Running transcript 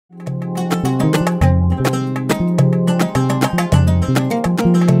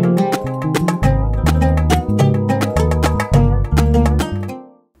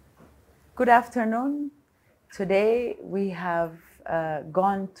Good afternoon. Today we have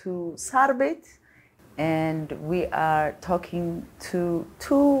gone to Sarbet and we are talking to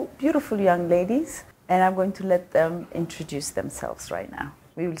two beautiful young ladies, and I'm going to let them introduce themselves right now.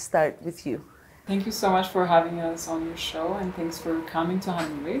 We will start with you. Thank you so much for having us on your show, and thanks for coming to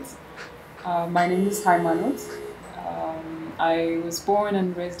Hanouet. My name is Haymanot. I was born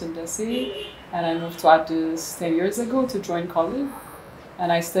and raised in Desi, and I moved to Addis 10 years ago to join college.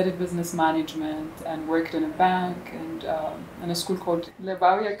 And I studied business management and worked in a bank and in a school called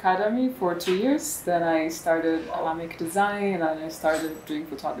Lebawi Academy for 2 years. Then I started Islamic design and I started doing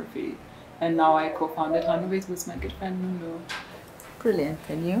photography. And now I co-founded Hanouet with my good friend Nunu. Brilliant.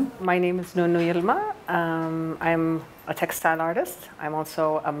 And you? My name is Nunu Yilma. I'm a textile artist. I'm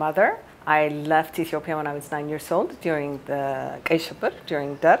also a mother. I left Ethiopia when I was 9 years old during the Qeishbir,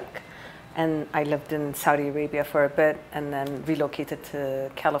 during Dark. And I lived in Saudi Arabia for a bit and then relocated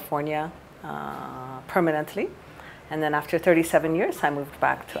to California permanently. And then after 37 years, I moved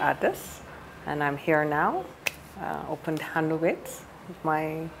back to Addis. And I'm here now, opened Hanouet with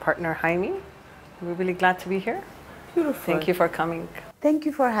my partner Jaime. We're really glad to be here. Beautiful. Thank you for coming. Thank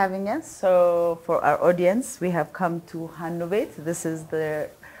you for having us. So for our audience, we have come to Hanouet. This is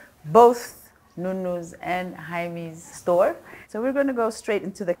both Nunu's and Jaime's store. So we're going to go straight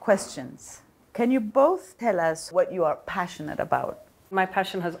into the questions. Can you both tell us what you are passionate about? My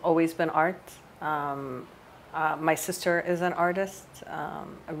passion has always been art. My sister is an artist,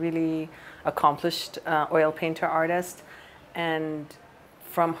 a really accomplished oil painter artist. And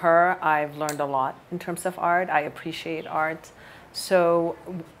from her, I've learned a lot in terms of art. I appreciate art. So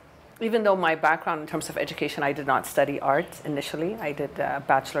even though my background in terms of education, I did not study art initially. I did a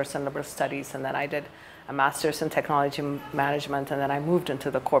bachelor's in liberal studies, and then I did a master's in technology management, and then I moved into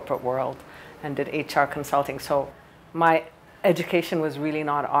the corporate world and did HR consulting. So my education was really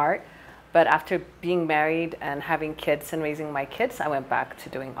not art. But after being married and having kids and raising my kids, I went back to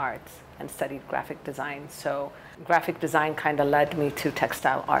doing art and studied graphic design. So graphic design kind of led me to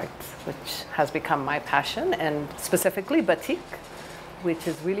textile art, which has become my passion, and specifically batik, which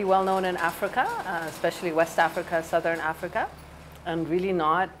is really well known in Africa, especially West Africa, Southern Africa, and really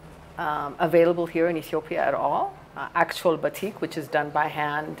not available here in Ethiopia at all. Actual batik, which is done by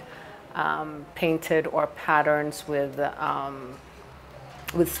hand, painted or patterns with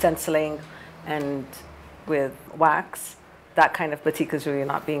stenciling and with wax. That kind of batik is really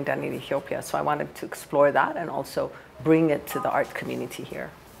not being done in Ethiopia. So I wanted to explore that and also bring it to the art community here.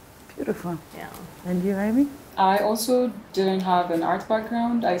 Beautiful. Yeah. And you, Jaime? I also didn't have an art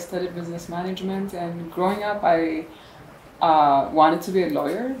background. I studied business management, and growing up, I wanted to be a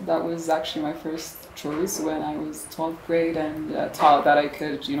lawyer. That was actually my first choice when I was 12th grade, and thought that I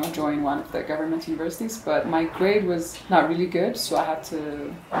could, join one of the government universities. But my grade was not really good, so I had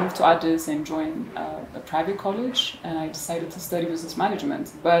to move to Addis and join a private college, and I decided to study business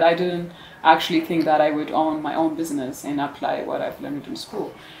management. But I didn't actually think that I would own my own business and apply what I've learned in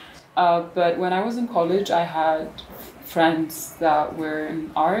school. But when I was in college, I had friends that were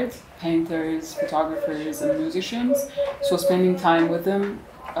in art, painters, photographers, and musicians. So spending time with them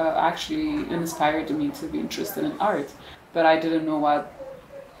actually inspired me to be interested in art. But I didn't know what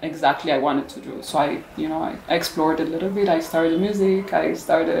exactly I wanted to do. So I explored a little bit. I started music, I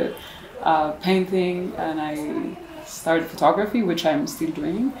started painting, and I started photography, which I'm still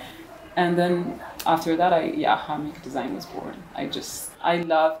doing. And then after that, Hamik design was born. I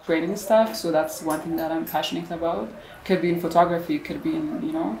love creating stuff, so that's one thing that I'm passionate about. Could be in photography, could be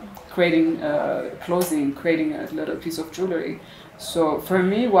in, creating clothing, creating a little piece of jewelry. So for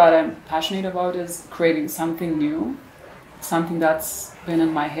me, what I'm passionate about is creating something new, something that's been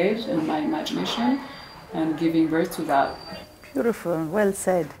in my head, in my imagination, and giving birth to that. Beautiful, well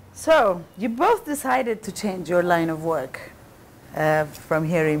said. So you both decided to change your line of work from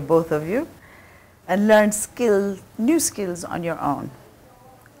hearing both of you and learn new skills on your own.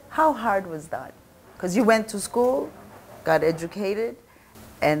 How hard was that? Because you went to school, got educated,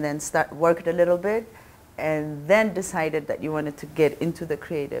 and then worked a little bit, and then decided that you wanted to get into the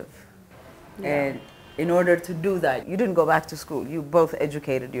creative. Yeah. And in order to do that, you didn't go back to school. You both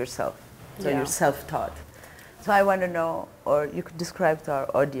educated yourself, so you're self-taught. So I want to know, or you could describe to our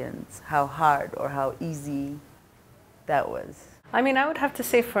audience how hard or how easy that was. I mean, I would have to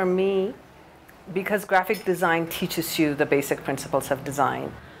say for me, because graphic design teaches you the basic principles of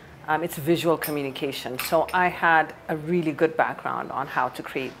design, it's visual communication. So I had a really good background on how to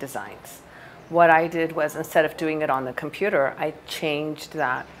create designs. What I did was, instead of doing it on the computer, I changed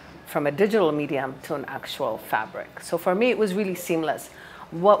that from a digital medium to an actual fabric. So for me, it was really seamless.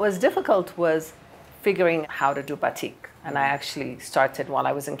 What was difficult was figuring how to do batik. And I actually started while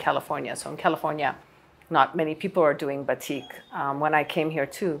I was in California. So in California, not many people are doing batik. When I came here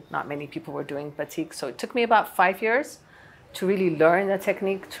too, not many people were doing batik. So it took me about 5 years to really learn the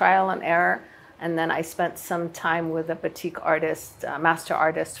technique, trial and error. And then I spent some time with a batik artist, master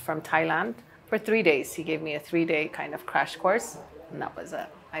artist from Thailand for 3 days. He gave me a 3-day kind of crash course, and that was it.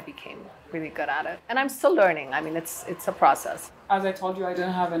 I became really good at it. And I'm still learning. I mean, it's a process. As I told you, I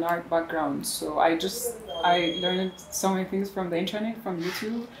didn't have an art background, so I learned so many things from the internet, from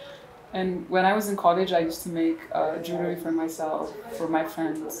YouTube. And when I was in college, I used to make jewelry for myself, for my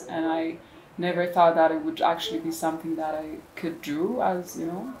friends, and I never thought that it would actually be something that I could do as, you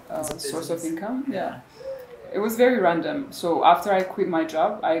know, a source of income. Yeah. It was very random. So after I quit my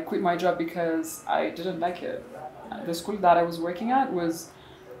job because I didn't like it. The school that I was working at was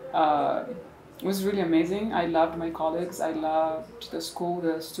really amazing. I loved my colleagues, I loved the school,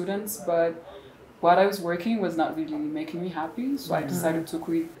 the students, but what I was working was not really making me happy. So I decided to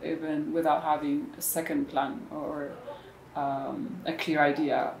quit even without having a second plan or a clear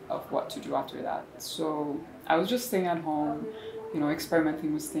idea of what to do after that. So I was just staying at home, you know,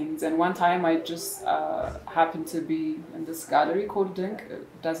 experimenting with things. And one time I just happened to be in this gallery called Dink.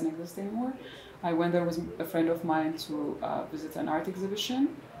 It doesn't exist anymore. I went there with a friend of mine to visit an art exhibition,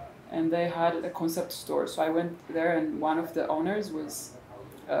 and they had a concept store. So I went there, and one of the owners was,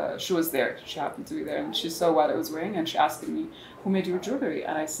 she was there. She happened to be there, and she saw what I was wearing, and she asked me, "Who made your jewelry?"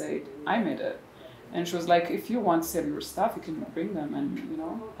 And I said, "I made it." And she was like, "If you want to sell your stuff, you can bring them and, you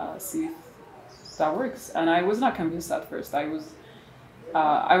know, see if that works." And I was not convinced at first.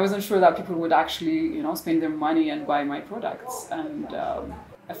 I wasn't sure that people would actually, you know, spend their money and buy my products. And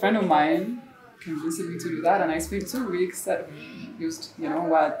a friend of mine convinced me to do that, and I spent 2 weeks that used, you know,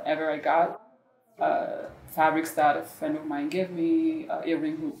 whatever I got, fabrics that a friend of mine gave me,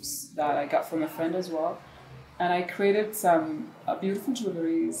 earring hoops that I got from a friend as well. And I created some beautiful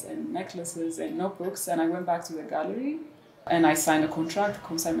jewelries and necklaces and notebooks, and I went back to the gallery and I signed a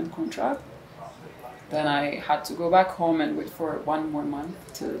consignment contract. Then I had to go back home and wait for 1 more month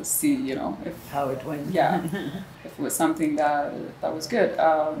to see, you know, how it went. Yeah, if it was something that was good.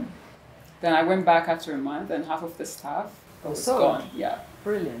 Then I went back after a month, and half of the staff was gone. Yeah,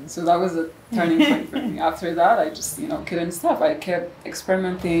 brilliant. So that was a turning point for me. After that, I just, you know, couldn't stop. I kept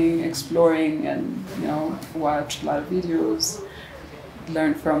experimenting, exploring, and, you know, watched a lot of videos,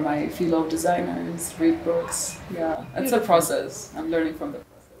 learn from my fellow designers, read books. Yeah, it's a process. I'm learning from the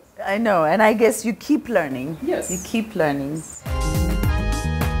process. I know, and I guess you keep learning. Yes. You keep learning.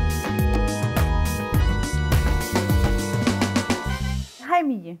 Hi,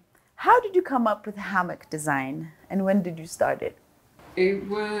 Mie. How did you come up with hammock design, and when did you start it? It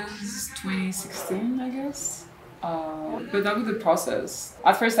was 2016, I guess. But that was the process.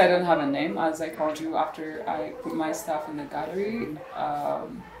 At first, I didn't have a name, as I told you. After I put my stuff in the gallery,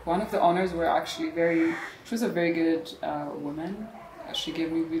 one of the owners were actually she was a very good woman. She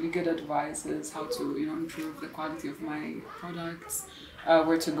gave me really good advices, how to, you know, improve the quality of my products,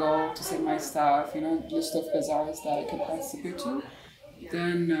 where to go to sell my stuff, you know, list of bazaars that I could participate to.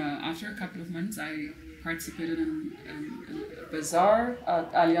 Then after a couple of months, I participated in a bazaar at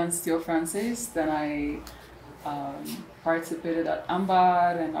Alliance Steel Francaise. Then I participated at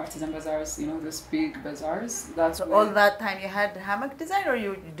Ambar and Artisan Bazaars, you know, these big bazaars. That's so all that time you had hammock design, or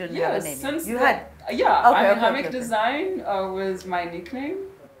you didn't have a name? Since you had. Yeah, okay, I mean, hammock design was my nickname.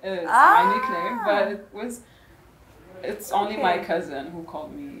 It's my nickname, but it's only my cousin who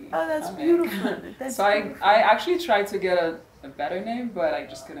called me. Oh, that's hammock. beautiful. That's so I actually tried to get a better name, but I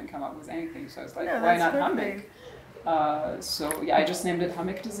just couldn't come up with anything. So I was like, why not hammock? So yeah, I just named it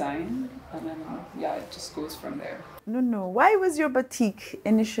Hammock Design, and then yeah, it just goes from there. No. Why was your batik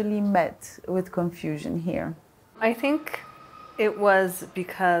initially met with confusion here? I think it was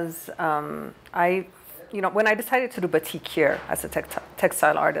because when I decided to do batik here as a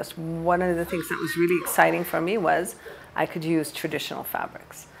textile artist, one of the things that was really exciting for me was I could use traditional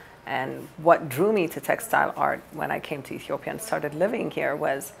fabrics. And what drew me to textile art when I came to Ethiopia and started living here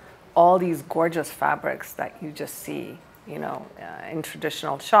was all these gorgeous fabrics that you just see, you know, in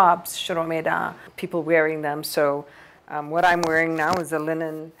traditional shops, shuromeda, people wearing them. So what I'm wearing now is a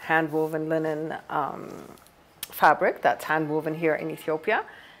linen, hand-woven linen fabric that's hand-woven here in Ethiopia.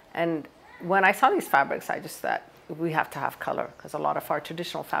 And when I saw these fabrics, I just thought, we have to have color, because a lot of our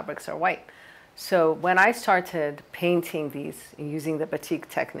traditional fabrics are white. So when I started painting these using the batik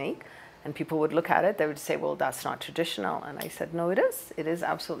technique, and people would look at it, they would say, well, that's not traditional. And I said, no, it is. It is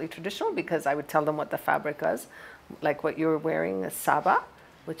absolutely traditional, because I would tell them what the fabric was. Like what you're wearing is Saba,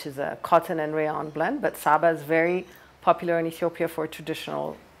 which is a cotton and rayon blend. But Saba is very popular in Ethiopia for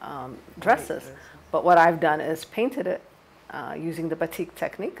traditional dresses. But what I've done is painted it using the batik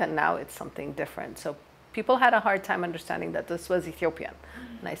technique, and now it's something different. So people had a hard time understanding that this was Ethiopian.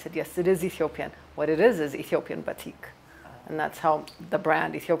 And I said, yes, it is Ethiopian. What it is Ethiopian batik. And that's how the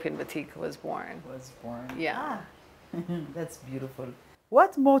brand Ethiopian batik was born. Yeah. That's beautiful.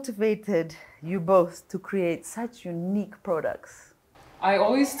 What motivated you both to create such unique products? I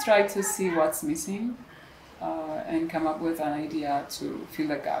always try to see what's missing and come up with an idea to fill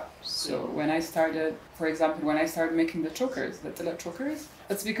the gap. So when I started, for example, when I started making the chokers, the tilla chokers,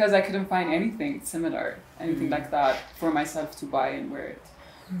 that's because I couldn't find anything similar, anything like that for myself to buy and wear it.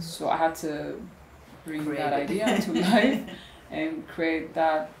 So I had to bring that idea to life and create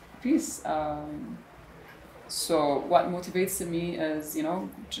that piece. So what motivates me is, you know,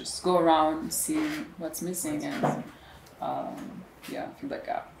 just go around, see what's missing, and fill that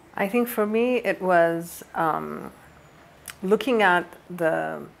gap. I think for me it was looking at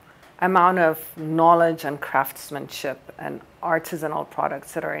the amount of knowledge and craftsmanship and artisanal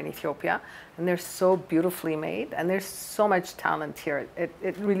products that are in Ethiopia, and they're so beautifully made, and there's so much talent here.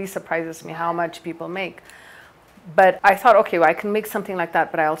 It really surprises me how much people make. But I thought, okay, well, I can make something like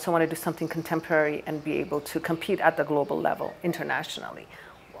that, but I also want to do something contemporary and be able to compete at the global level, internationally.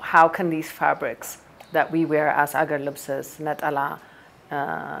 How can these fabrics that we wear as agar libsas, netala,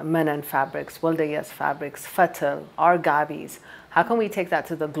 menan fabrics, waldayas fabrics, fatal, our gabis, how can we take that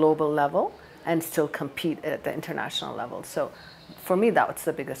to the global level and still compete at the international level? So for me, that was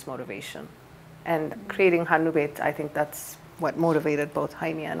the biggest motivation. And creating Hanubet, I think that's what motivated both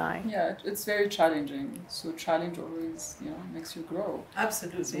Jaime and I. Yeah, it's very challenging. So challenge always, you know, makes you grow.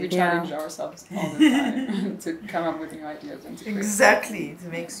 Absolutely. So we challenge ourselves all the time to come up with new ideas and to create exactly. It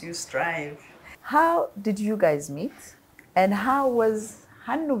makes you strive. How did you guys meet? And how was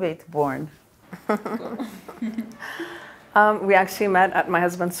Hanubet born? We actually met at my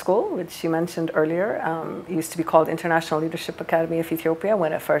husband's school, which you mentioned earlier. It used to be called International Leadership Academy of Ethiopia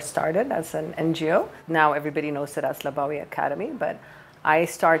when it first started as an NGO. Now everybody knows it as Labawi Academy, but I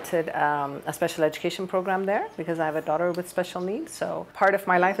started a special education program there because I have a daughter with special needs. So part of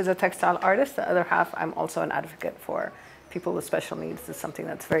my life is a textile artist. The other half, I'm also an advocate for people with special needs. Is something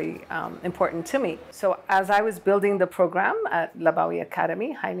that's very important to me. So as I was building the program at Labawi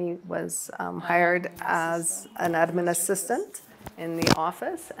Academy, Jaime was hired as an admin assistant in the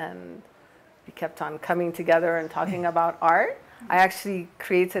office, and we kept on coming together and talking about art. I actually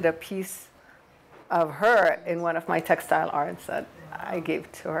created a piece of her in one of my textile arts that I gave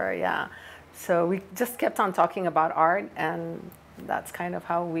to her, yeah. So we just kept on talking about art, and that's kind of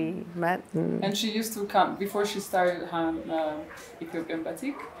how we met. And she used to come, before she started Ethiopian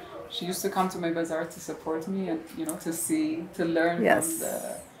batik, she used to come to my bazaar to support me and, you know, to learn from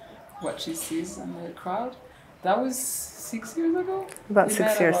what she sees in the crowd. That was 6 years ago? About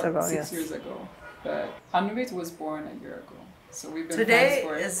 6 years ago, 6 years ago. But Hanubet was born a year ago. So we've been Today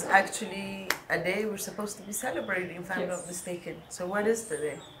friends for is actually a day we're supposed to be celebrating, if I'm not mistaken. So what is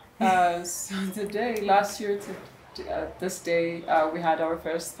today? So today, last year to this day, we had our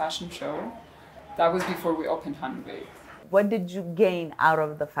first fashion show. That was before we opened Hanubet. What did you gain out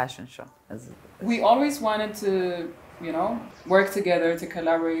of the fashion show? We always wanted to, you know, work together, to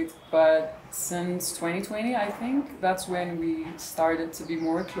collaborate, but since 2020, I think, that's when we started to be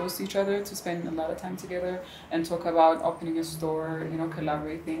more close to each other, to spend a lot of time together and talk about opening a store, you know,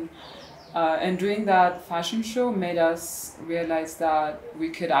 collaborating. And doing that fashion show made us realize that we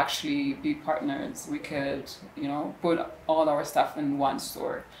could actually be partners. We could, you know, put all our stuff in one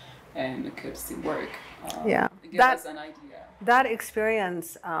store and it could still work. Give us an idea. That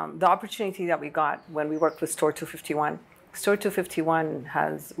experience, the opportunity that we got when we worked with Store 251. Store 251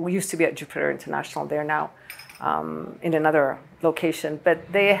 we used to be at Jupiter International. They're now in another location,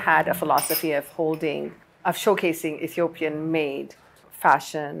 but they had a philosophy of showcasing Ethiopian-made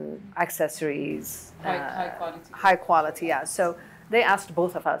fashion, accessories, high quality, yeah. So they asked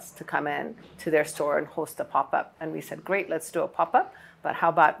both of us to come in to their store and host a pop-up, and we said, great, let's do a pop-up, but how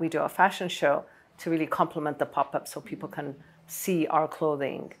about we do a fashion show to really complement the pop-up so people can see our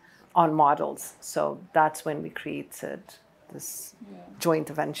clothing on models. So that's when we created this joint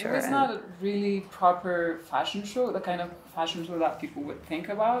venture. It was not a really proper fashion show, the kind of fashion show that people would think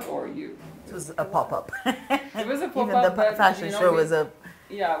about, or you. It was a pop-up. It was a pop-up. Even the fashion show was a.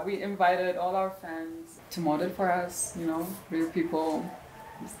 Yeah, we invited all our friends to model for us. You know, real people,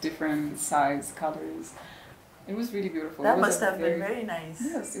 with different size, colors. It was really beautiful. That must have been very nice.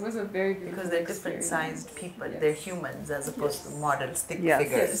 Yes, it was a very beautiful because they're different sized people. Yes. They're humans as opposed to model stick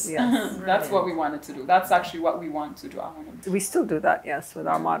figures. Yes. That's what we wanted to do. That's actually what we want to do. We still do that, yes, with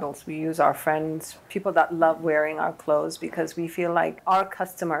our models. We use our friends, people that love wearing our clothes, because we feel like our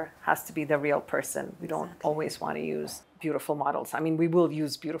customer has to be the real person. We don't always want to use beautiful models. I mean, we will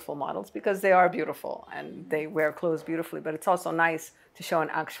use beautiful models because they are beautiful and they wear clothes beautifully, but it's also nice to show an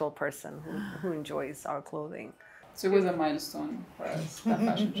actual person who enjoys our clothing. So it was a milestone for us, that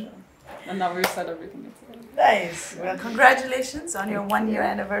fashion show. And now we're celebrating it. Nice. Well, congratulations on your 1-year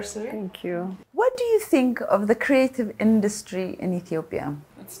anniversary. Thank you. What do you think of the creative industry in Ethiopia?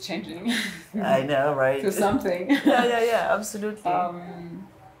 It's changing. I know, right? To something. Yeah, absolutely.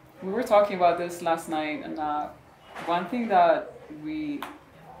 We were talking about this last night, and one thing that we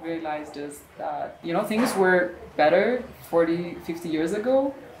realized is that, things were better 40, 50 years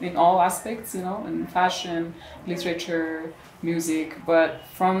ago in all aspects, in fashion, literature, music, but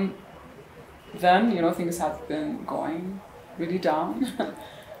from then, things have been going really down.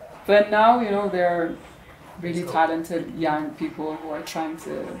 But now, there are really talented young people who are trying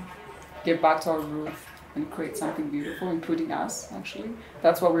to get back to our roots and create something beautiful, including us, actually.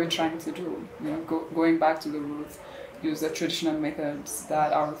 That's what we're trying to do, going back to the roots, use the traditional methods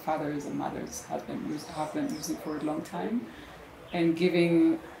that our fathers and mothers have been using for a long time, and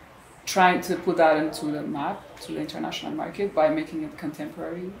trying to put that into the map, to the international market, by making it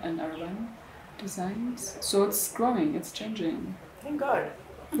contemporary and urban designs. So it's growing, it's changing. Thank God.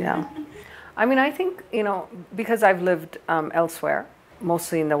 Yeah. I mean, I think, because I've lived elsewhere,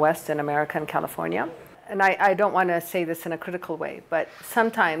 mostly in the West, in America and California, and I don't want to say this in a critical way, but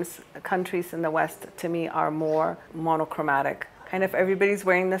sometimes countries in the West, to me, are more monochromatic. Kind of everybody's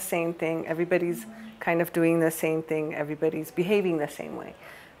wearing the same thing, everybody's kind of doing the same thing, everybody's behaving the same way.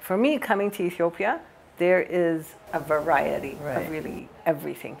 For me, coming to Ethiopia, there is a variety of really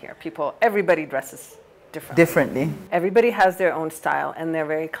everything here. Everybody dresses differently. Everybody has their own style, and they're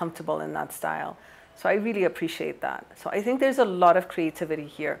very comfortable in that style. So I really appreciate that. So I think there's a lot of creativity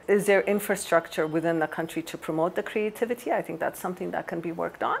here. Is there infrastructure within the country to promote the creativity? I think that's something that can be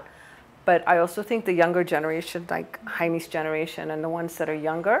worked on. But I also think the younger generation, like Heine's generation and the ones that are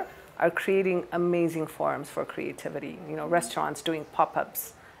younger, are creating amazing forums for creativity. Restaurants doing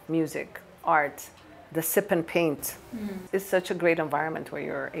pop-ups, music, art, the sip and paint. It's such a great environment where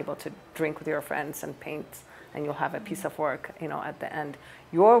you're able to drink with your friends and paint, and you'll have a piece of work, at the end.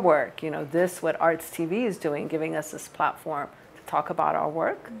 Your work, what Arts TV is doing, giving us this platform to talk about our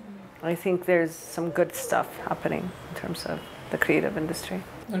work. I think there's some good stuff happening in terms of the creative industry.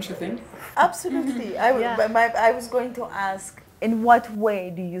 Don't you think? Absolutely. I was going to ask, in what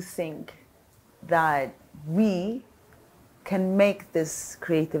way do you think that we can make this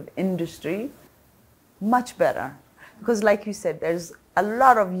creative industry much better? Because like you said, there's a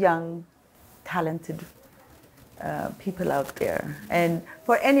lot of young, talented people out there. And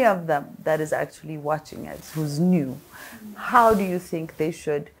for any of them that is actually watching it, who's new, how do you think they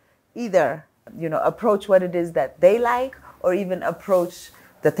should either, approach what it is that they like, or even approach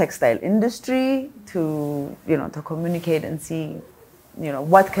the textile industry to communicate and see,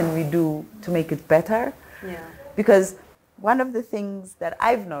 what can we do to make it better? Yeah. Because one of the things that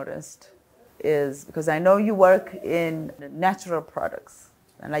I've noticed is, because I know you work in natural products,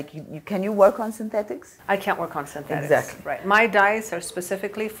 and can you work on synthetics? I can't work on synthetics. Exactly. Right. My dyes are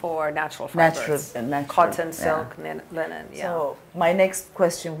specifically for natural fibers. Natural. Cotton, silk, linen. Yeah. So my next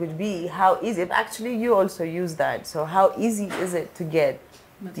question would be, how easy? Actually, you also use that. So how easy is it to get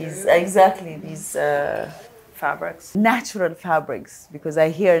these fabrics? Natural fabrics, because I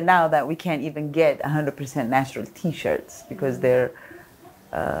hear now that we can't even get 100% natural T-shirts because they're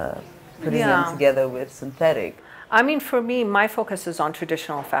putting them together with synthetic. I mean, for me, my focus is on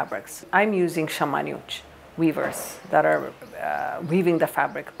traditional fabrics. I'm using shamanyuch weavers that are weaving the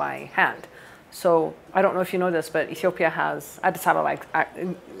fabric by hand. So I don't know if you know this, but Ethiopia has, Addis Ababa,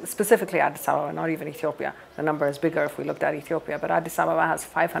 specifically Addis Ababa, not even Ethiopia. The number is bigger if we looked at Ethiopia, but Addis Ababa has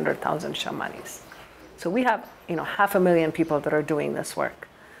 500,000 shamanis. So we have, 500,000 people that are doing this work.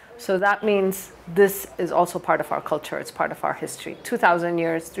 So that means this is also part of our culture. It's part of our history. 2,000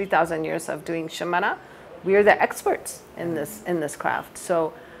 years, 3,000 years of doing shamana. We are the experts in this craft.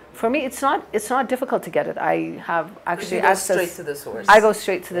 So for me, it's not difficult to get it. I have actually access. Straight to the source. I go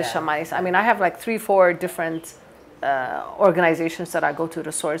straight to the shamanis. I mean, I have like 3-4 different organizations that I go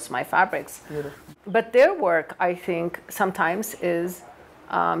to source my fabrics. Beautiful. But their work, I think, sometimes is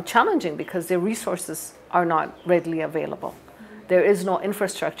challenging because their resources are not readily available. There is no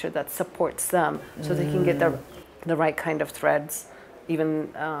infrastructure that supports them so they can get the right kind of threads,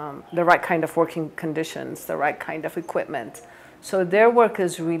 even the right kind of working conditions, the right kind of equipment. So their work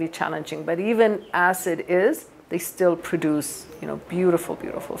is really challenging. But even as it is, they still produce, beautiful,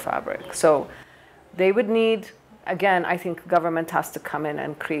 beautiful fabric. So they would need, again, I think government has to come in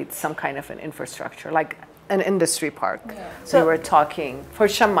and create some kind of an infrastructure. Like an industry park. Yeah. So we So- were talking for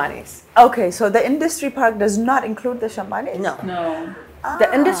shamanis. Okay, so the industry park does not include the shamanis? No. No.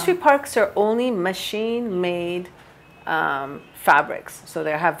 The industry parks are only machine-made fabrics. So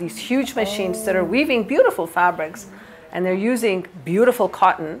they have these huge machines that are weaving beautiful fabrics, and they're using beautiful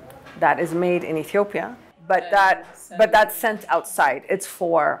cotton that is made in Ethiopia, but that's sent outside. It's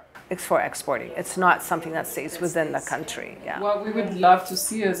for exporting. It's not something that stays within the country. Yeah. What we would love to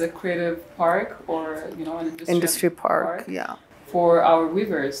see is a creative park or an Industry park. Yeah. for our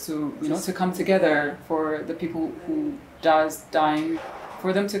weavers to to come together, for the people who does dyeing,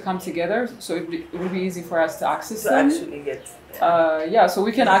 for them to come together, so it would be easy for us to access them. Actually get. So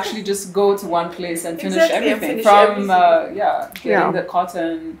we can actually just go to one place and finish Exactly, and everything finish from everything. getting the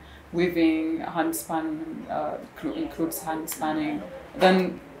cotton, weaving, hand span, includes hand spanning,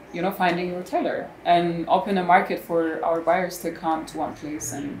 then finding your tailor and open a market for our buyers to come to one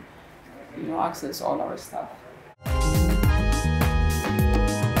place and access all our stuff.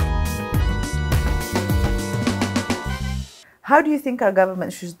 How do you think our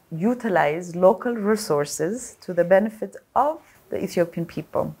government should utilize local resources to the benefit of the Ethiopian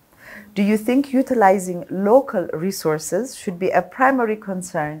people? Do you think utilizing local resources should be a primary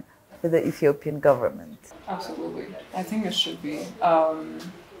concern for the Ethiopian government? Absolutely. I think it should be.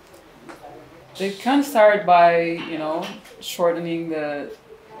 They can start by, shortening the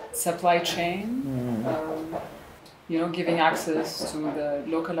supply chain, giving access to the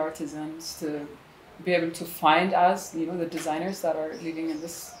local artisans to be able to find us, the designers that are living in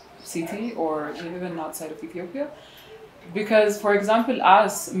this city or even outside of Ethiopia. Because, for example,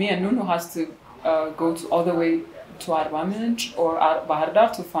 me and Nunu has to go all the way to Arba Minch or Bahar Dar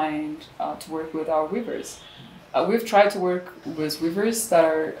to to work with our weavers. We've tried to work with weavers that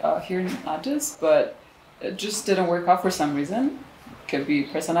are here in Addis, but it just didn't work out for some reason. Could be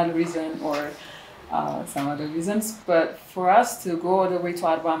personal reason or some other reasons. But for us to go all the way to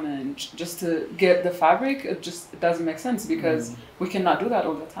Arba Minch just to get the fabric, it doesn't make sense because we cannot do that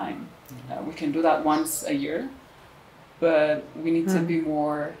all the time. We can do that once a year, but we need to be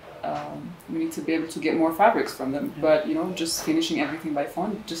more. We need to be able to get more fabrics from them, but just finishing everything by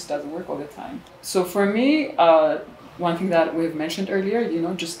phone just doesn't work all the time. So for me, one thing that we've mentioned earlier,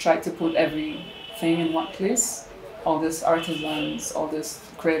 just try to put everything in one place. All these artisans, all this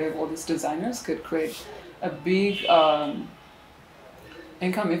creative, all these designers could create a big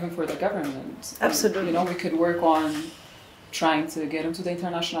income even for the government. Absolutely. We could work on trying to get into the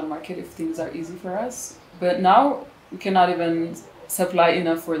international market if things are easy for us. But now we cannot even supply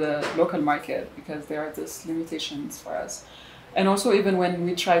enough for the local market because there are these limitations for us. And also even when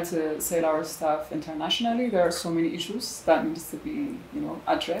we try to sell our stuff internationally, there are so many issues that needs to be,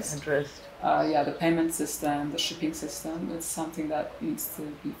 addressed. The payment system, the shipping system, it's something that needs to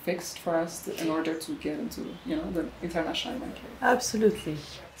be fixed for us in order to get into, the international market. Absolutely.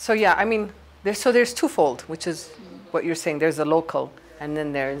 So yeah, I mean, there's twofold, which is what you're saying. There's the local, and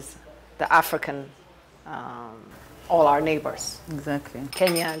then there's the African, all our neighbors. Exactly.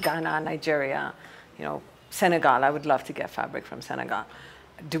 Kenya, Ghana, Nigeria, Senegal. I would love to get fabric from Senegal.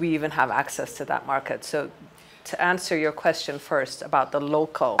 Do we even have access to that market? So to answer your question first about the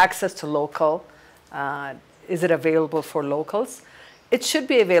local, access to local, is it available for locals? It should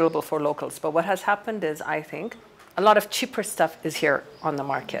be available for locals, but what has happened is, I think, a lot of cheaper stuff is here on the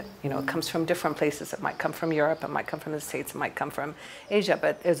market. It comes from different places. It might come from Europe, it might come from the States, it might come from Asia,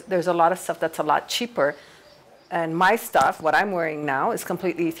 but there's a lot of stuff that's a lot cheaper. And my stuff, what I'm wearing now, is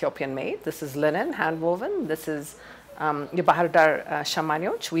completely Ethiopian made. This is linen, hand woven. This is the Bahar Dar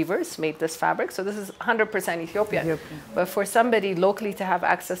Shamanyoch weavers made this fabric. So this is 100% Ethiopian. But for somebody locally to have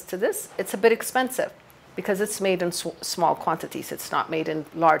access to this, it's a bit expensive because it's made in small quantities. It's not made in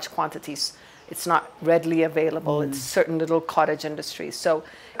large quantities. It's not readily available. It's certain little cottage industries. So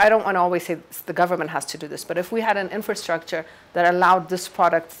I don't want to always say the government has to do this, but if we had an infrastructure that allowed this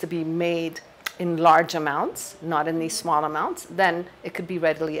product to be made in large amounts, not in these small amounts, then it could be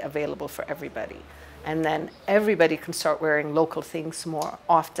readily available for everybody. And then everybody can start wearing local things more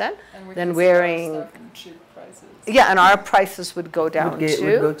often than wearing cheap prices. Yeah, and our prices would go down too.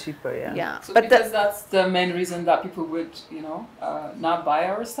 Would go cheaper, yeah. Yeah, So but because that's the main reason that people would, not buy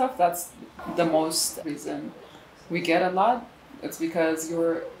our stuff. That's the most reason we get a lot. It's because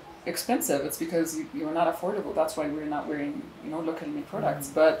you're expensive. It's because you're not affordable. That's why we're not wearing, locally made products.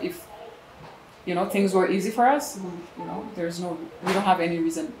 But if things were easy for us, we don't have any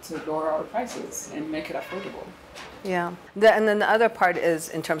reason to lower our prices and make it affordable. Yeah, and then the other part is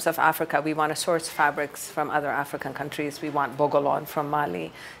in terms of Africa, we want to source fabrics from other African countries. We want Bogolon from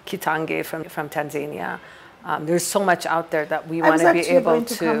Mali, Kitange from Tanzania, There's so much out there that we I want was to be actually able going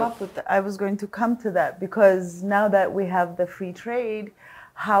to come up with I was going to come to that, because now that we have the free trade,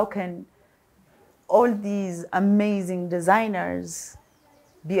 how can all these amazing designers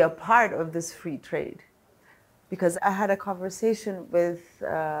be a part of this free trade? Because I had a conversation with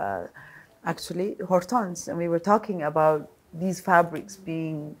actually Hortense, and we were talking about these fabrics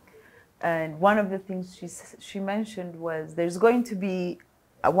being, and one of the things she mentioned was there's going to be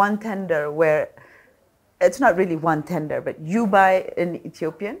one tender where it's not really one tender, but you buy an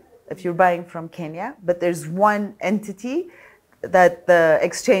Ethiopian if you're buying from Kenya, but there's one entity that the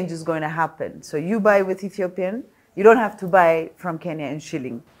exchange is going to happen. So you buy with Ethiopian, you don't have to buy from Kenya in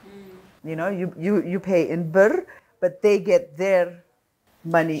shilling. You know, you pay in birr, but they get their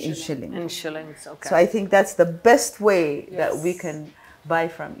money in shilling. in shillings. Okay. So I think that's the best way that Yes. we can buy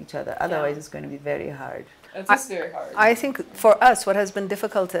from each other. Otherwise, it's going to be very hard. It is very hard. I think for us, what has been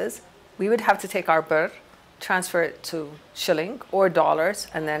difficult is we would have to take our birr, transfer it to shilling or dollars,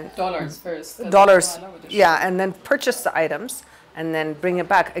 and then dollars first. dollars, yeah, and then purchase the items and then bring it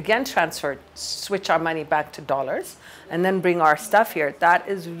back again, transfer, switch our money back to dollars, and then bring our stuff here. That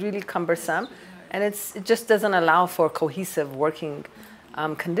is really cumbersome, and it just doesn't allow for cohesive working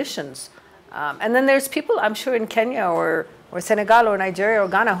conditions. And then there's people, I'm sure, in Kenya or Senegal or Nigeria or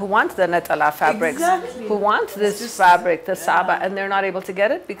Ghana who want the netala fabrics, Exactly. who want this fabric, the saba, and they're not able to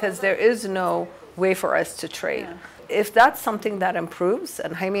get it because there is no way for us to trade. If that's something that improves,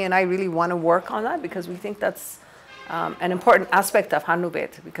 and Jaime and I really want to work on that because we think that's an important aspect of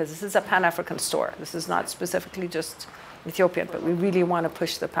Hanubet, because this is a Pan-African store. This is not specifically just Ethiopian, but we really want to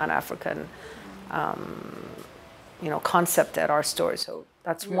push the Pan-African concept at our stores. So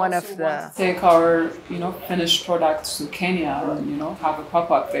that's one of the... Take our, finished products to Kenya and, have a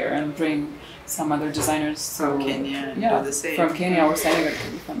pop-up there and bring some other designers From Kenya and yeah, do the same. from Kenya or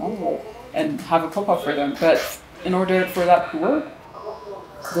Senegal from all, and have a pop-up for them. But in order for that to work,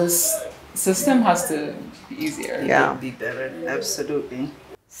 this system has to be easier. Yeah. Be better, absolutely.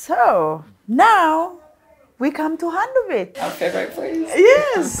 So now we come to Handubit. Our favorite place.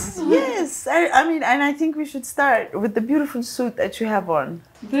 Yes, yes. I mean, and I think we should start with the beautiful suit that you have on.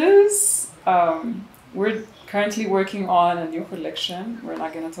 This, we're currently working on a new collection. We're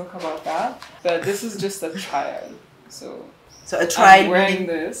not going to talk about that, but this is just a trial. So a trial wearing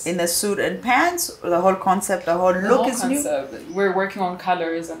this in a suit and pants, or the whole concept, the whole look is new? We're working on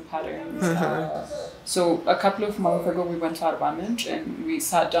colors and patterns. So a couple of months ago, we went to Arbaminch and we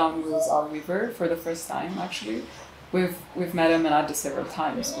sat down with our weaver for the first time, actually. We've met him in Addis several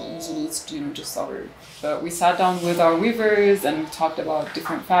times. Usually it's just our... But we sat down with our weavers and we talked about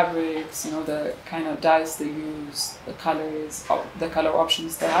different fabrics, the kind of dyes they use, the colors, the color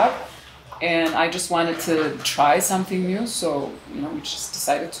options they have. And I just wanted to try something new, so we just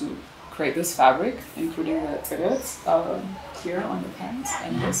decided to create this fabric, including the threads here on the pants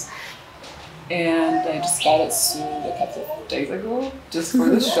and this. And I just got it sewed a couple of days ago, just for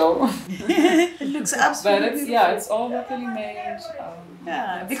the show. It looks absolutely But it's all locally made.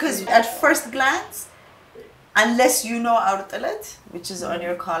 Because at first glance, unless you know our talat, which is on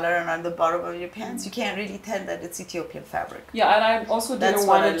your collar and on the bottom of your pants, you can't really tell that it's Ethiopian fabric. Yeah, and I also That's didn't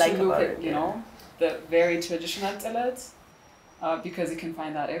what want I it like to look about at, it, the very traditional talat, because you can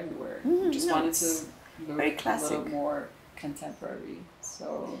find that everywhere. Just wanted to look very a classic. little more contemporary.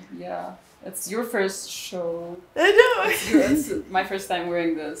 So, yeah. It's your first show. I know. It's my first time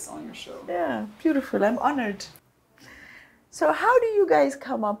wearing this on your show. Yeah, beautiful. I'm honored. So how do you guys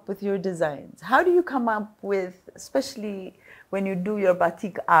come up with your designs? How do you come up with, especially when you do your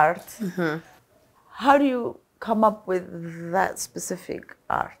batik art, how do you come up with that specific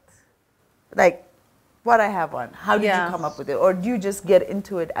art? Like what I have on, how did you come up with it? Or do you just get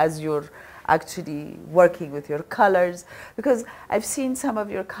into it as you're actually working with your colors? Because I've seen some of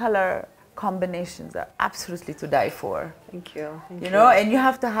your color combinations are absolutely to die for. Thank you. You know, and you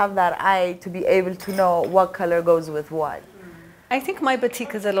have to have that eye to be able to know what color goes with what. I think my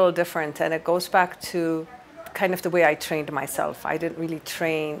batik is a little different, and it goes back to kind of the way I trained myself. I didn't really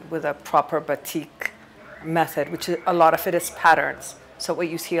train with a proper batik method, which is, a lot of it is patterns. So what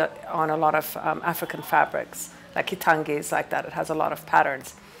you see on a lot of African fabrics, like kitange is like that, it has a lot of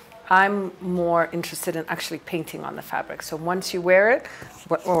patterns. I'm more interested in actually painting on the fabric. So once you wear it,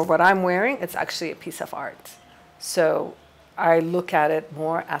 or what I'm wearing, it's actually a piece of art. So I look at it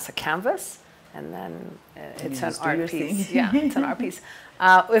more as a canvas, and then it's an art piece. Yeah, it's an art piece.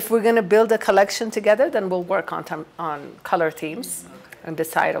 If we're going to build a collection together, then we'll work on color themes and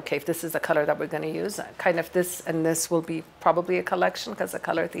decide, okay, if this is the color that we're going to use, kind of this and this will be probably a collection because the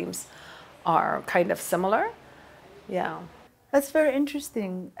color themes are kind of similar. Yeah. That's very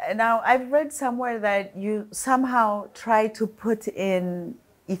interesting. Now, I've read somewhere that you somehow try to put in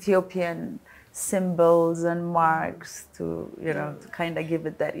Ethiopian symbols and marks to, to kind of give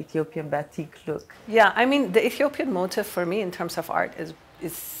it that Ethiopian batik look. Yeah, I mean, the Ethiopian motif for me in terms of art is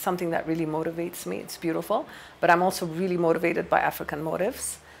something that really motivates me. It's beautiful, but I'm also really motivated by African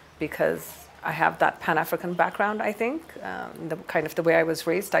motifs because I have that Pan-African background, I think. The kind of the way I was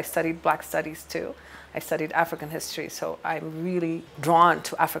raised, I studied Black studies too. I studied African history, so I'm really drawn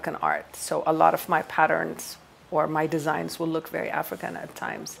to African art. So a lot of my patterns or my designs will look very African at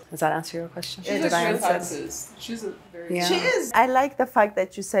times. Does that answer your question? She's Did a I great answer? artist. She's a very Yeah. She is. I like the fact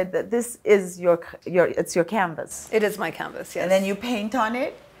that you said that this is it's your canvas. It is my canvas, yes. And then you paint on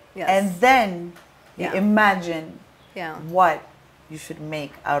it, Yes. and then you Yeah. imagine Yeah. what you should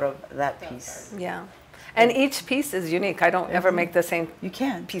make out of that piece. Yeah. And each piece is unique. I don't ever make the same You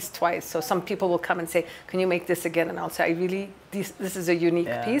can. piece twice. So some people will come and say, can you make this again? And I'll say, this is a unique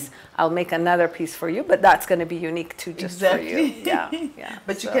Yeah. piece. I'll make another piece for you, but that's going to be unique too, just for you. Exactly. Yeah, yeah.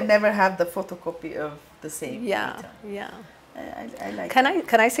 But you So, can never have the photocopy of the same. Yeah, item. yeah. I like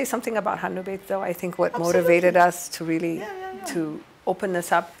Can I say something about Hanubeit though? I think what Absolutely. motivated us to really to open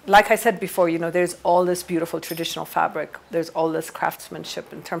this up. Like I said before, there's all this beautiful traditional fabric. There's all this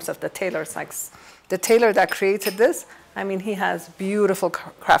craftsmanship in terms of the tailors. Like the tailor that created this, I mean, he has beautiful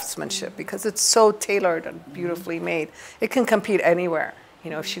craftsmanship because it's so tailored and beautifully made. It can compete anywhere.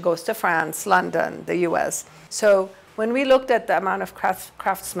 If she goes to France, London, the US. So when we looked at the amount of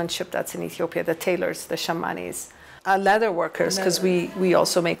craftsmanship that's in Ethiopia, the tailors, the shamanis, leather workers, because we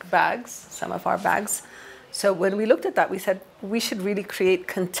also make bags, some of our bags. So when we looked at that, we said we should really create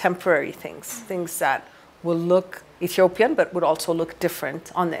contemporary things that will look Ethiopian, but would also look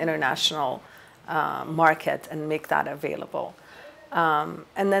different on the international market and make that available.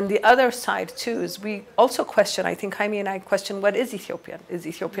 And then the other side too is we also question, I think Jaime and I question, what is Ethiopian? Is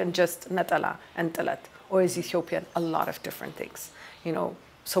Ethiopian just natala and talat? Or is Ethiopian a lot of different things?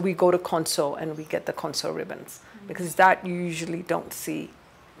 So we go to Konso and we get the Konso ribbons because that you usually don't see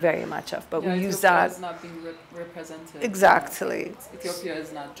very much of, but we use Ethiopia that. is not being represented. Exactly. Ethiopia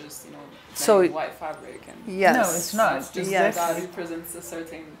is not just So- plain white fabric and Yes. No, it's not. it's just Yes. that represents a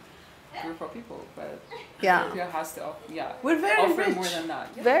certain group of people, but Yeah. Ethiopia has to We're very offer rich. more than that.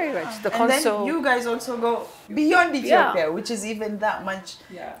 Very rich. The And then Konso. you guys also go beyond Ethiopia, which is even that much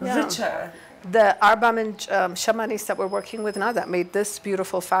Yeah. richer. The Arbamin shamanis that we're working with now that made this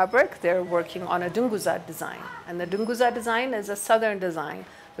beautiful fabric, they're working on a Dunguza design. And the Dunguza design is a southern design,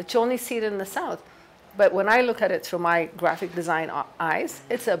 but you only see it in the south. But when I look at it through my graphic design eyes,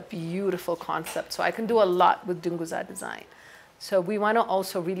 it's a beautiful concept. So I can do a lot with Dunguza design. So we want to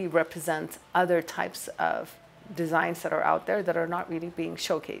also really represent other types of designs that are out there that are not really being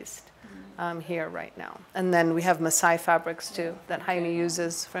showcased here right now. And then we have Maasai fabrics too that Jaime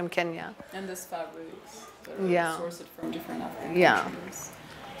uses from Kenya. And this fabrics that are Yeah. sourced from different African Yeah. countries.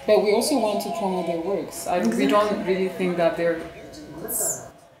 But we also want to promote their works. We don't really think that they're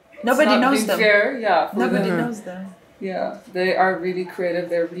Nobody not knows being them. fair, for Nobody them. knows them. Yeah, they are really creative.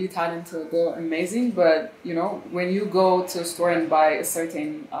 They're really talented. They're amazing. But when you go to a store and buy a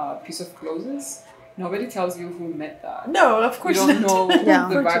certain piece of clothes, nobody tells you who made that. No, of You course don't not. know Yeah.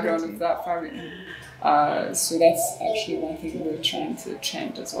 the background of that fabric. So that's actually one thing we're trying to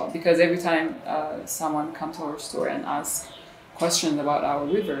change as well. Because every time someone comes to our store and asks questions about our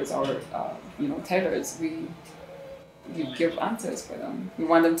weavers, our tailors, we give answers for them. We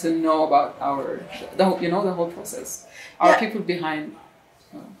want them to know about the whole process. Our people behind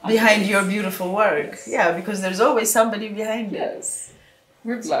Your beautiful work. Yes. Yeah, because there's always somebody behind it. Yes,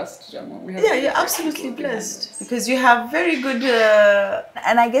 we're blessed, Jamal. We have Yeah, really you're great absolutely people behind blessed us. because you have very good,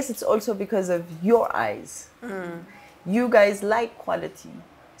 and I guess it's also because of your eyes. You guys like quality,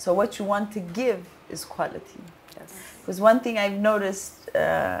 so what you want to give is quality. Yes. Because one thing I've noticed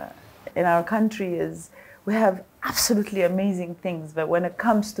in our country is we have absolutely amazing things, but when it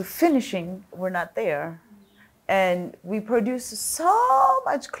comes to finishing, we're not there. And we produce so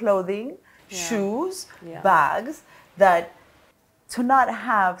much clothing, shoes, bags, that to not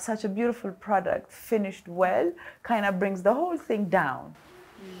have such a beautiful product finished well kind of brings the whole thing down.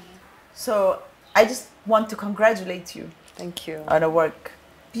 So I just want to congratulate you Thank you. on a work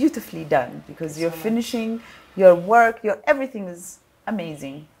beautifully done because you're finishing your work, your everything is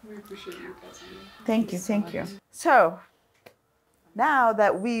amazing. We appreciate you guys. Thank you. So now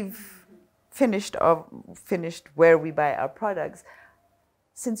that we've finished where we buy our products,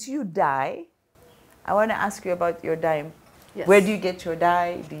 since you dye, I want to ask you about your dye. Yes. Where do you get your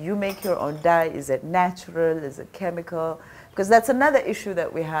dye? Do you make your own dye? Is it natural? Is it chemical? Because that's another issue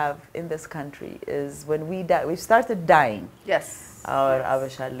that we have in this country is when we dye, we started dyeing Yes. our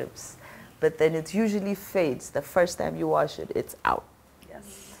Abasha lips, but then it usually fades. The first time you wash it, it's out. Yes.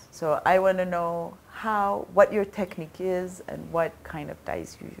 So I want to know what your technique is and what kind of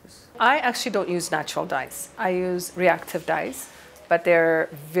dyes you use. I actually don't use natural dyes. I use reactive dyes, but they're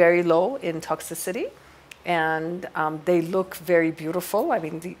very low in toxicity, and they look very beautiful. I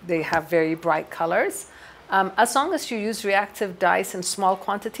mean, they have very bright colors. As long as you use reactive dyes in small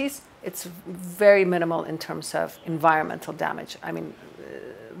quantities, it's very minimal in terms of environmental damage. I mean,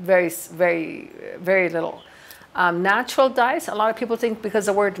 very little. Natural dyes, a lot of people think because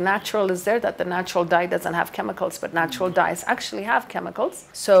the word natural is there that the natural dye doesn't have chemicals, but natural dyes actually have chemicals.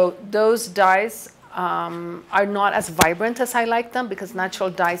 So those dyes are not as vibrant as I like them because natural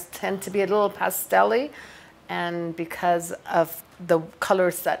dyes tend to be a little pastel-y, and because of the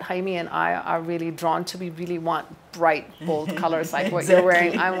colors that Jaime and I are really drawn to, we really want bright, bold colors like what you're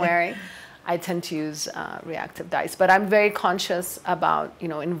wearing, I'm wearing. I tend to use reactive dyes, but I'm very conscious about, you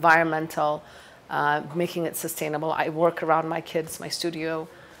know, environmental, making it sustainable. I work around my kids. My studio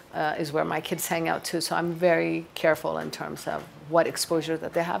is where my kids hang out too, so I'm very careful in terms of what exposure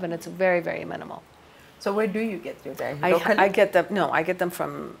that they have, and it's very, very minimal. So where do you get your dye? I get them. No, I get them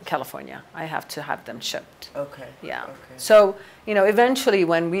from California. I have to have them shipped. Okay. Yeah. Okay. So you know, eventually,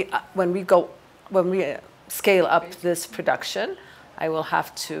 when we scale up this production, I will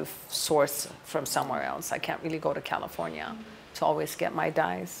have to source from somewhere else. I can't really go to California to always get my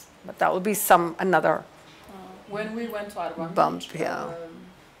dyes, but that will be another. When we went to Addis Bump, yeah.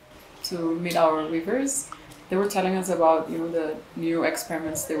 To meet our weavers, they were telling us about, you know, the new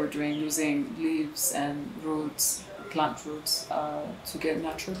experiments they were doing using leaves and roots, plant roots, to get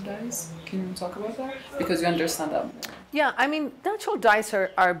natural dyes. Can you talk about that? Because you understand that more. Yeah, I mean, natural dyes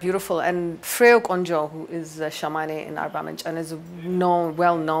are beautiful, and Freok Onjo, who is a shamane in Arbamij and is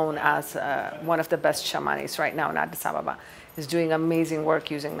well known as one of the best shamanes right now in Addis Ababa, is doing amazing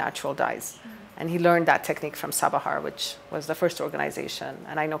work using natural dyes. And he learned that technique from Sabahar, which was the first organization.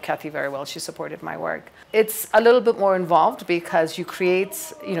 And I know Kathy very well. She supported my work. It's a little bit more involved because you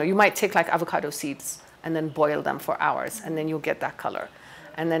create, you know, you might take like avocado seeds and then boil them for hours, and then you'll get that color.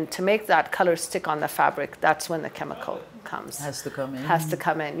 And then to make that color stick on the fabric, that's when the chemical comes. Has to come in. Has to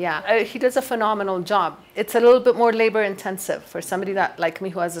come in, yeah. He does a phenomenal job. It's a little bit more labor intensive for somebody that, like me,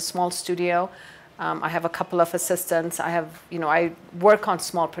 who has a small studio. I have a couple of assistants. I work on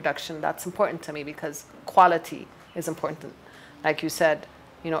small production. That's important to me because quality is important. Like you said,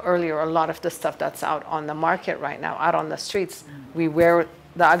 you know, earlier, a lot of the stuff that's out on the market right now, out on the streets, we wear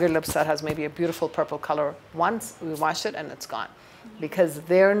the agar lips that has maybe a beautiful purple color once, we wash it and it's gone. Because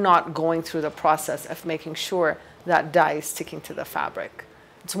they're not going through the process of making sure that dye is sticking to the fabric.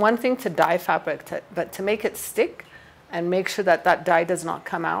 It's one thing to dye fabric, but to make it stick and make sure that that dye does not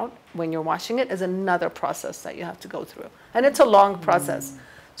come out when you're washing it is another process that you have to go through. And it's a long process.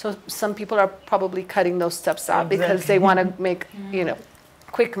 So some people are probably cutting those steps out because they want to make, you know,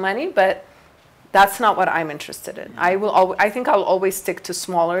 quick money, but that's not what I'm interested in. I think I'll always stick to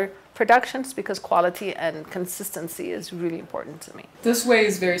smaller productions because quality and consistency is really important to me. This way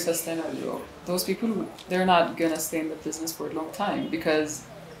is very sustainable. Those people, they're not going to stay in the business for a long time because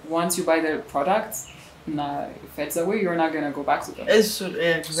once you buy their products, if it fades away, you're not going to go back to them.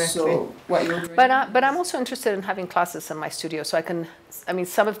 Exactly. So what you're doing. But I'm also interested in having classes in my studio so I mean,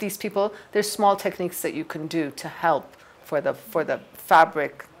 some of these people, there's small techniques that you can do to help for the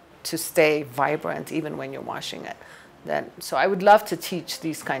fabric to stay vibrant even when you're washing it. So I would love to teach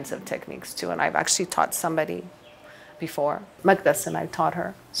these kinds of techniques too, and I've actually taught somebody before. Magdas and I taught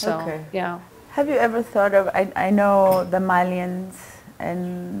her. So, okay. Yeah. Have you ever thought of, I know the Malians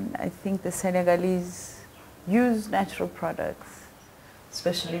and I think the Senegalese use natural products,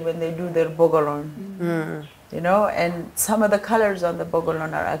 especially when they do their bogolon, you know, and some of the colors on the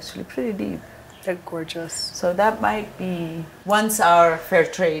bogolon are actually pretty deep. They're gorgeous. So that might be, once our fair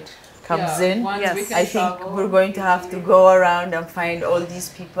trade comes in, yes. I think we're going to have to go around and find all these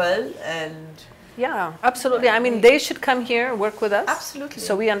people and... Yeah, absolutely. I mean, they should come here, work with us. Absolutely.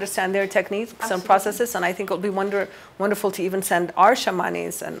 So we understand their techniques and processes, and I think it'll be wonderful to even send our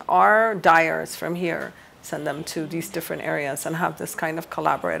shamanis and our dyers from here, send them to these different areas and have this kind of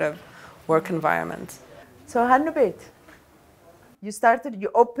collaborative work environment. So Hanubit,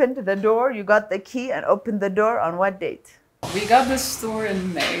 you opened the door, you got the key and opened the door on what date? We got this store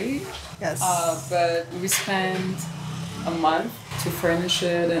in May, Yes. But we spent a month to furnish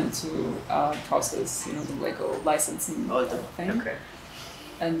it and to process, you know, the legal licensing thing. Okay.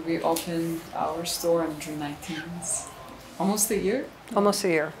 And we opened our store on June 19th almost a year. Almost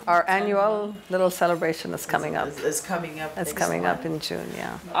a year. Our annual little celebration is coming up. It's coming up. It's coming up in June,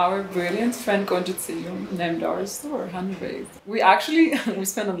 yeah. Our brilliant friend Gonjitsiyum named our store Handmade. We actually we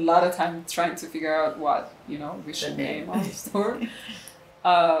spent a lot of time trying to figure out what we should name our store.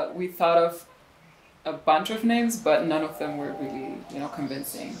 We thought of a bunch of names, but none of them were really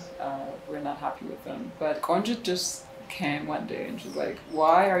convincing. We're not happy with them. But Gonjit just came one day and she's like,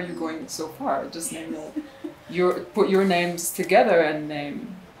 "Why are you going so far? Just name it. Put your names together and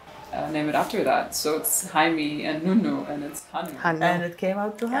name it after that." So it's Jaime and Nunu, and it's Hanu. And it came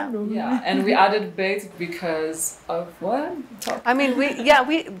out to Hanu. Yeah, and we added Beit because of what? I mean,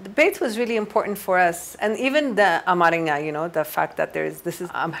 Beit was really important for us, and even the Amaringa, the fact that this is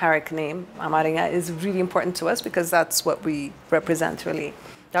Amharic name, Amaringa, is really important to us because that's what we represent. Really,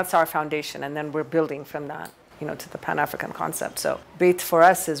 that's our foundation, and then we're building from that. To the Pan-African concept. So Beit for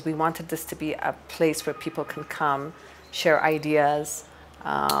us is we wanted this to be a place where people can come, share ideas,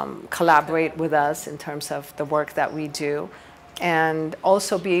 collaborate with us in terms of the work that we do, and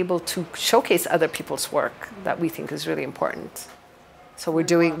also be able to showcase other people's work that we think is really important. So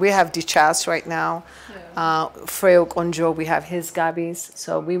we have Dichas right now, Freo Onjo, we have his Gabis.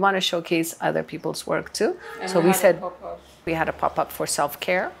 So we want to showcase other people's work too. And so we said we had a pop-up for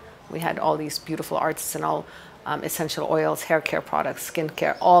self-care. We had all these beautiful artisanal essential oils, hair care products, skin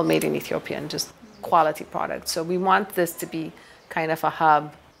care, all made in Ethiopia, and just quality products. So we want this to be kind of a hub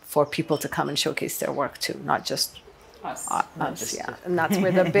for people to come and showcase their work too, not just us. Yeah. And that's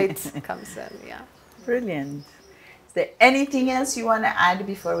where the Beit comes in, yeah. Brilliant. Is there anything else you want to add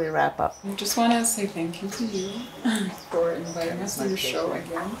before we wrap up? I just want to say thank you to you for inviting us to your show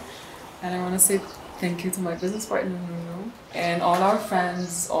again. And I want to say thank you to my business partner, Nunu, and all our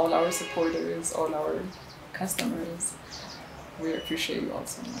friends, all our supporters, all our customers. We appreciate you all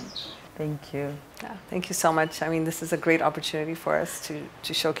so much. Thank you. Yeah, thank you so much. I mean, this is a great opportunity for us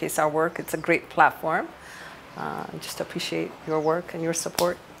to showcase our work. It's a great platform. Just appreciate your work and your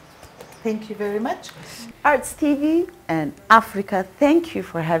support. Thank you very much. Arts TV and Africa, thank you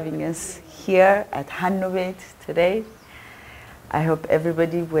for having us here at Handmade today. I hope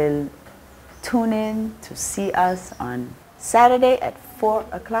everybody will tune in to see us on Saturday at 4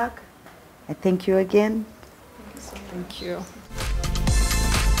 o'clock. I thank you again. Thank you.